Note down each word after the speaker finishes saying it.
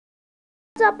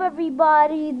up,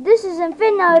 everybody? This is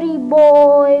Infinity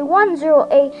Boy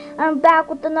 108. I'm back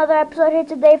with another episode here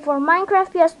today for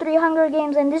Minecraft PS3 Hunger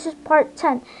Games, and this is part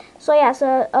 10. So yeah,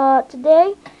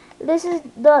 today this is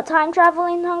the time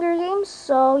traveling Hunger Games.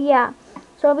 So yeah,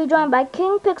 so I'll be joined by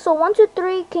King Pixel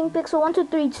 123, King Pixel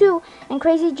 1232, and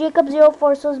Crazy Jacob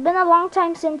 04. So it's been a long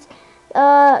time since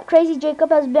Crazy Jacob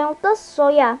has been with us. So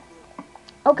yeah,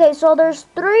 okay. So there's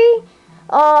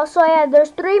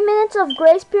there's 3 minutes of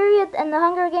grace period, and the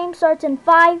Hunger Games starts in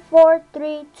 5, 4,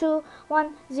 3, 2,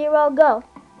 1, 0, go.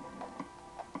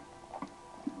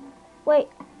 Wait,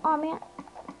 oh man.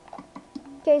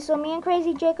 Okay, so me and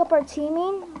Crazy Jacob are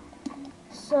teaming.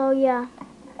 So yeah,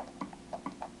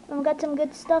 we got some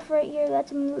good stuff right here. Got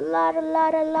some lot of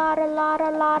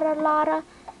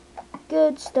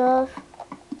good stuff.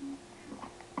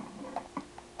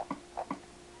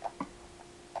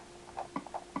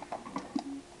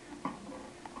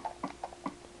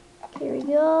 Here we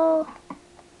go.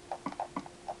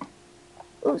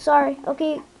 Oh, sorry.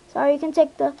 Okay, sorry. You can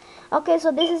take the. Okay,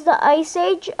 so this is the Ice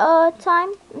Age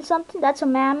time and something. That's a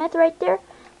mammoth right there.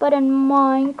 But in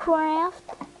Minecraft,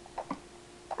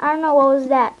 I don't know what was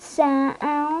that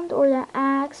sound or the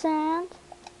accent.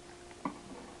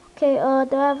 Okay,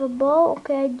 do I have a bow?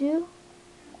 Okay, I do.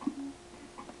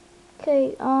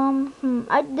 Okay,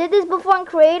 I did this before in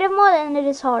creative mode and it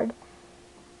is hard.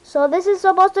 So this is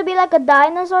supposed to be like a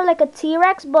dinosaur, like a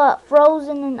T-Rex, but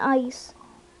frozen in ice.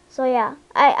 So yeah,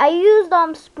 I used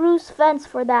spruce fence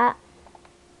for that.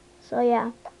 So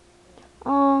yeah,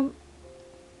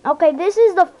 okay, this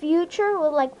is the future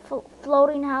with like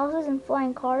floating houses and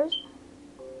flying cars.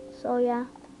 So yeah,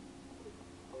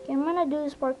 okay, I'm gonna do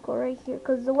this parkour right here,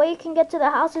 cause the way you can get to the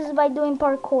house is by doing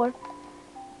parkour.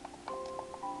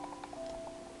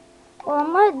 Well,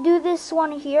 I'm gonna do this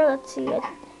one here. Let's see it.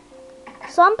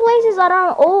 Some places I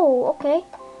don't. Oh, okay.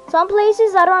 Some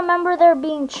places I don't remember there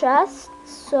being chests,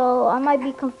 so I might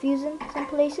be confusing some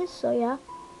places. So yeah.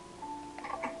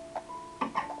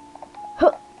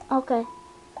 Huh. Okay.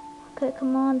 Okay,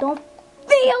 come on, don't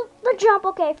fail the jump.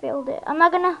 Okay, I failed it. I'm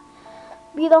not gonna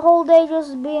be the whole day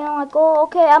just being like, oh,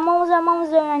 okay, I'm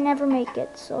almost there, and I never make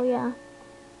it. So yeah.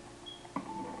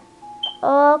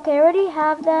 Okay, I already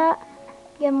have that.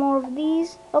 Get more of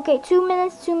these. Okay, 2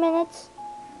 minutes. 2 minutes.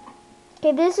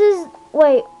 Okay, this is,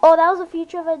 wait, oh, that was the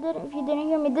future if you didn't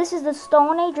hear me. This is the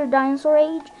Stone Age or Dinosaur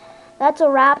Age. That's a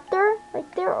raptor right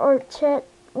there, or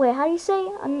wait, how do you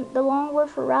say the long word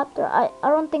for raptor? I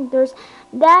don't think there's,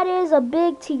 that is a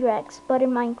big T-Rex, but in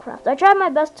Minecraft. I tried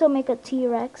my best to make a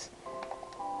T-Rex.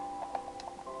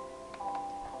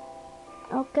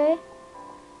 Okay.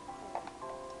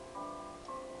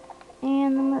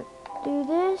 And I'm gonna do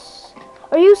this.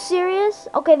 Are you serious?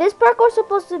 Okay, this parkour is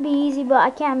supposed to be easy, but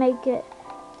I can't make it.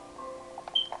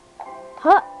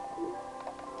 Huh.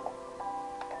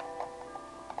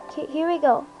 Okay, here we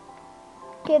go.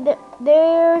 Okay,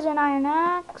 there's an iron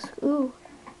axe. Ooh.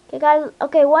 Okay, guys.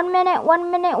 Okay, 1 minute,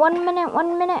 1 minute, 1 minute,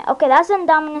 1 minute. Okay, that's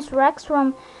Indominus Rex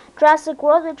from Jurassic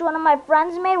World, which one of my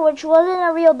friends made, which wasn't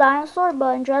a real dinosaur,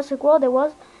 but in Jurassic World it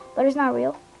was, but it's not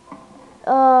real.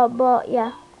 But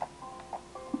yeah.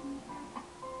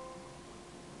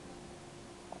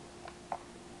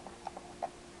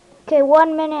 Okay,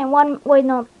 1 minute, wait,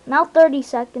 no, now 30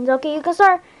 seconds. Okay, you can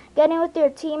start getting with your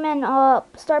team and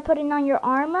start putting on your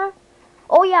armor.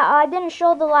 Oh yeah, I didn't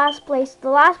show the last place. The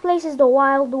last place is the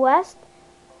Wild West.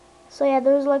 So yeah,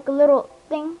 there's like a little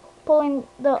thing pulling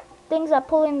the things that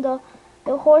pulling the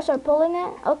horse are pulling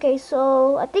it. Okay,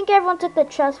 so I think everyone took the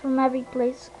chest from every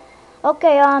place.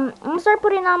 Okay, I'm gonna start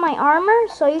putting on my armor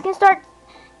so you can start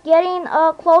getting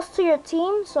close to your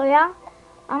team. So yeah,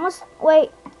 I must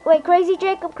wait, Crazy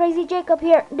Jacob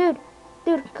here, dude,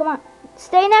 come on,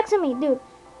 stay next to me, dude.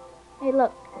 Hey,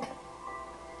 look.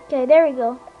 Okay, there we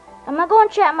go. I'm not going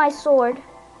to enchant my sword.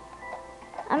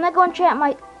 I'm not going to enchant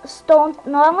my stone.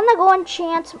 No, I'm gonna go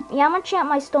enchant. Yeah, I'm gonna enchant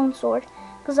my stone sword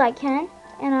because I can,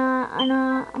 and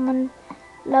I'm on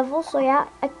level. So yeah,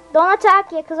 don't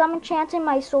attack yet because I'm enchanting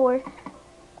my sword.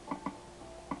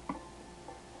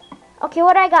 Okay,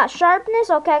 what I got? Sharpness.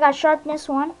 Okay, I got sharpness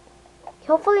 1.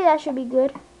 Hopefully that should be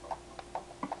good.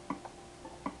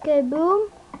 Okay, boom.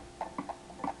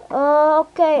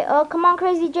 Okay. Come on,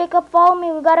 Crazy Jacob, follow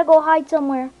me. We gotta go hide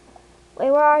somewhere.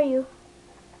 Wait, where are you?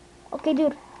 Okay,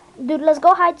 dude, let's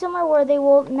go hide somewhere where they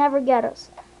will never get us,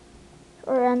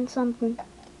 or end something.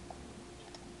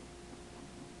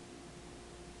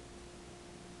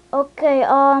 Okay,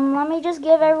 let me just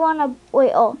give everyone a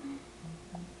wait. Oh,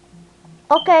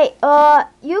 okay.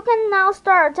 You can now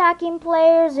start attacking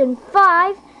players in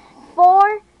 5,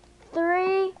 4,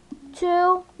 3,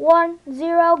 2, 1,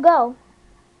 0, go.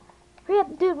 Hurry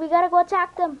up, dude. We gotta go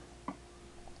attack them.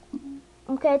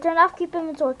 Okay, turn off keep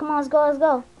inventory. Come on, let's go, let's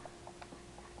go.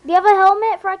 Do you have a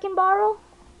helmet for I can borrow?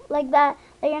 Like that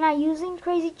you're not using,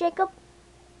 Crazy Jacob?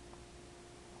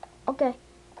 Okay.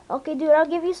 Okay, dude, I'll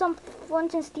give you some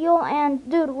flint and steel. And,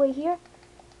 dude, wait here.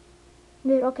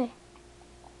 Dude, okay.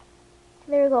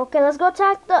 There we go. Okay, let's go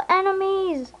attack the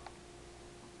enemies.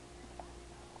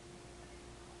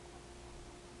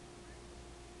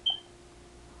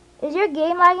 Is your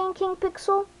game lagging, King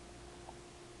Pixel?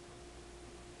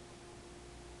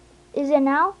 Is it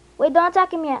now? Wait, don't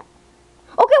attack him yet.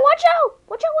 Okay, watch out!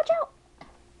 Watch out, watch out!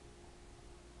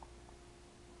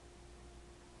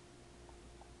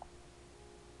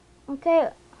 Okay.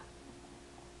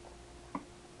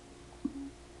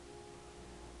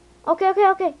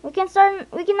 Okay. We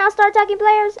can now start attacking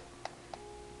players.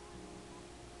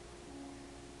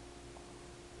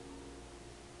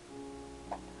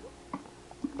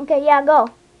 Okay, yeah, go.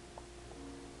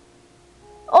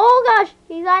 Oh gosh,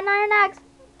 he's got an iron axe.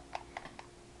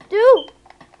 Dude.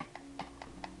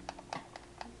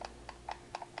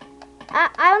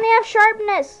 I only have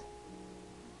sharpness.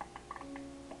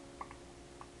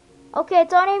 Okay,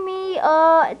 it's only me.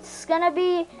 It's gonna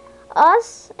be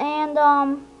us, and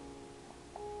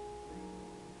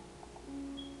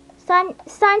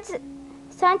it's time to.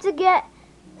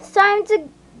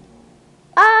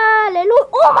 Hallelujah!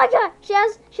 Oh my God! She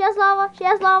has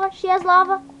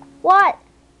lava. What?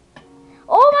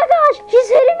 Oh my gosh! She's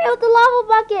hitting me with the lava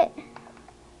bucket.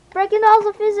 Breaking the laws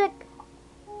of physics.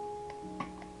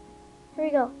 Here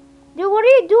we go. Dude, what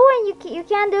are you doing? You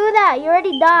can't do that. You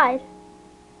already died.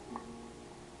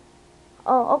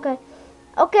 Oh, okay.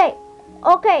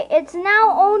 Okay, it's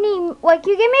now only... Wait,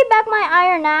 can you give me back my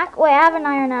iron axe? Wait, I have an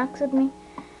iron axe with me.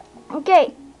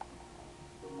 Okay.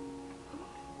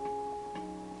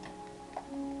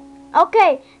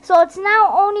 Okay, so it's now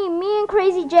only me and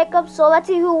Crazy Jacob, so let's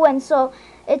see who wins. So,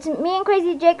 it's me and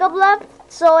Crazy Jacob left,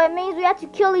 so it means we have to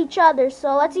kill each other.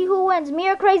 So, let's see who wins, me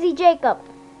or Crazy Jacob.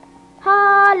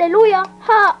 Hallelujah.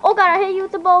 Ha! Oh God, I hit you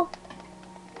with the bow.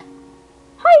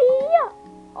 Hiya!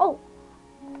 Oh.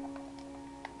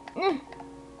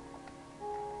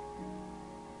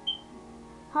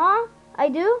 Huh? I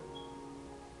do?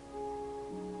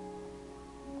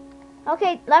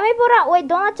 Okay, let me put on... Wait,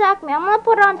 don't attack me. I'm gonna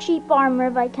put on cheap armor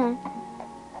if I can.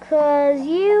 Cause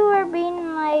you are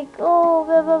being like... Oh,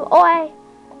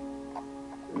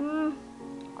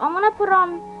 I'm gonna put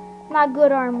on not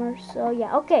good armor. So,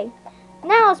 yeah, okay.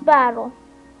 Now it's battle.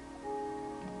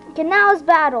 Okay, now it's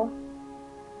battle.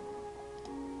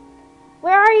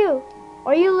 Where are you?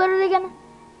 Are you literally gonna...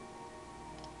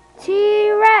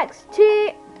 T-Rex!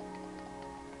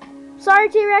 Sorry,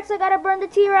 T-Rex, I gotta burn the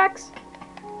T-Rex.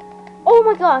 Oh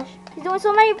my gosh, he's doing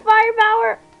so many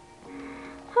firepower.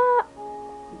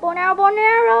 Bon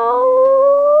arrow.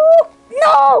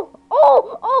 No!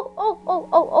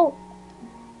 Oh.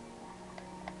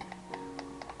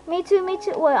 Me too. Wait,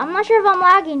 I'm not sure if I'm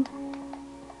lagging.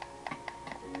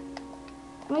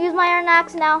 I'm gonna use my iron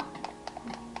axe now.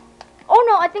 Oh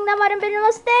no, I think that might have been a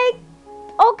mistake.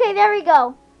 Okay, there we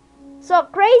go. So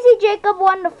Crazy Jacob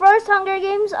won the first Hunger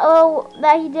Games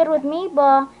that he did with me,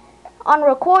 but on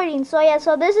recording. So yeah,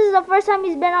 so this is the first time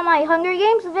he's been on my Hunger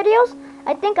Games videos.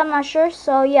 I think, I'm not sure.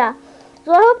 So yeah.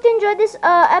 So I hope you enjoyed this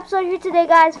episode here today,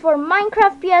 guys, for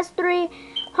Minecraft PS3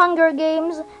 Hunger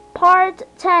Games Part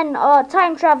 10,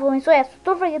 time traveling. So yeah, so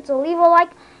don't forget to leave a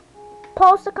like,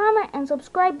 post a comment, and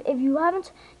subscribe if you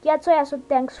haven't yet. So yeah, so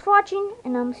thanks for watching,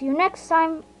 and I'll see you next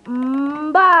time.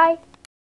 Bye.